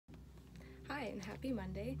Hi and happy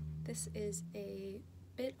Monday. This is a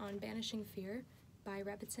bit on Banishing Fear by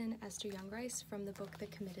Rebbetzin Esther Jungreis from the book The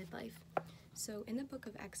Committed Life. So in the book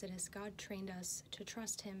of Exodus, God trained us to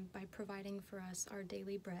trust him by providing for us our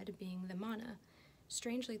daily bread, being the manna.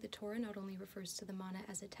 Strangely, the Torah not only refers to the manna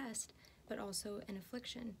as a test, but also an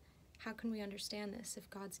affliction. How can we understand this if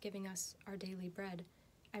God's giving us our daily bread?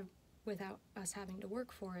 Without us having to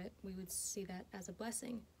work for it, we would see that as a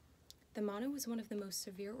blessing. The manna was one of the most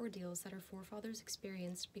severe ordeals that our forefathers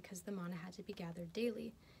experienced because the manna had to be gathered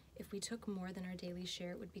daily. If we took more than our daily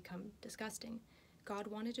share, it would become disgusting. God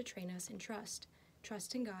wanted to train us in trust.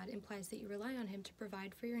 Trust in God implies that you rely on him to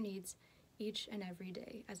provide for your needs each and every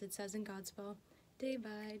day. As it says in God's law, day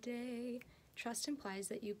by day. Trust implies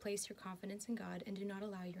that you place your confidence in God and do not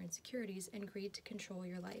allow your insecurities and greed to control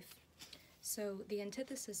your life. So the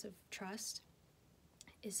antithesis of trust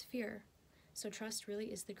is fear. So trust really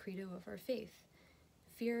is the credo of our faith.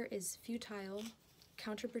 Fear is futile,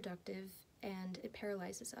 counterproductive, and it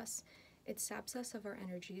paralyzes us. It saps us of our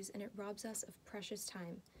energies and it robs us of precious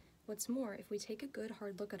time. What's more, if we take a good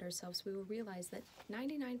hard look at ourselves, we will realize that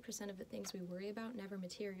 99% of the things we worry about never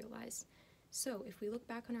materialize. So if we look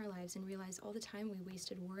back on our lives and realize all the time we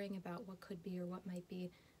wasted worrying about what could be or what might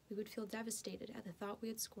be, we would feel devastated at the thought we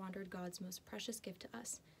had squandered God's most precious gift to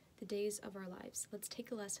us, the days of our lives. Let's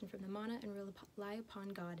take a lesson from the manna and rely upon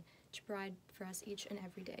God to provide for us each and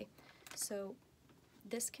every day. So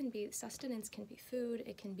this can be, sustenance can be food,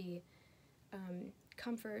 it can be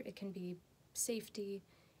comfort, it can be safety,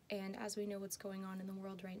 and as we know what's going on in the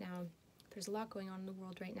world right now, there's a lot going on in the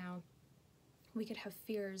world right now. We could have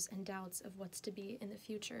fears and doubts of what's to be in the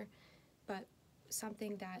future, but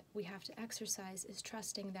something that we have to exercise is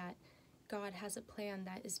trusting that God has a plan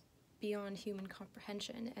that is beyond human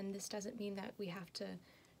comprehension, and this doesn't mean that we have to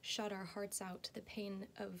shut our hearts out to the pain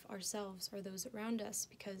of ourselves or those around us,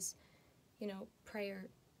 because, you know, prayer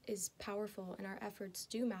is powerful and our efforts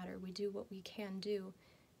do matter. We do what we can do,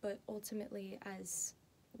 but ultimately, as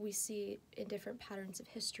we see in different patterns of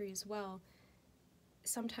history as well,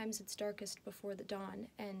 sometimes it's darkest before the dawn,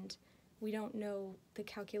 and we don't know the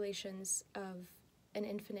calculations of an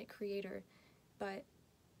infinite creator, but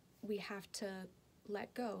we have to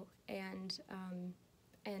let go. And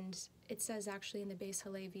it says actually in the Beis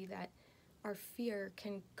Halevi that our fear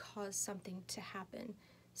can cause something to happen.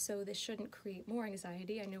 So this shouldn't create more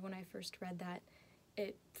anxiety. I know when I first read that,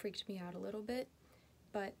 it freaked me out a little bit,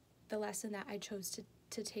 but the lesson that I chose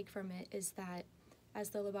to take from it is that, as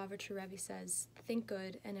the Rebbetzin Rebbe says, think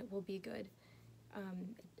good and it will be good.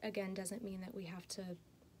 Again, doesn't mean that we have to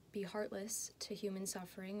be heartless to human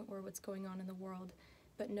suffering or what's going on in the world,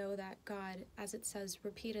 but know that God, as it says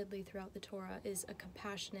repeatedly throughout the Torah, is a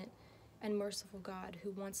compassionate and merciful God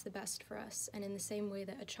who wants the best for us. And in the same way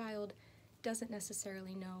that a child doesn't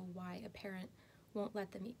necessarily know why a parent won't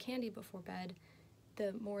let them eat candy before bed,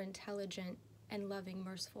 the more intelligent and loving,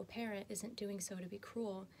 merciful parent isn't doing so to be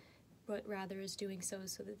cruel, but rather is doing so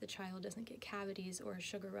that the child doesn't get cavities or a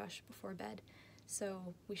sugar rush before bed.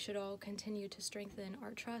 So we should all continue to strengthen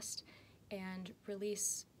our trust and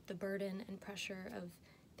release the burden and pressure of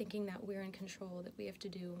thinking that we're in control, that we have to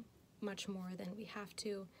do much more than we have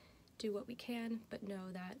to. Do what we can, but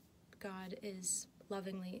know that God is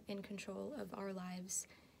lovingly in control of our lives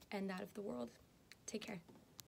and that of the world. Take care.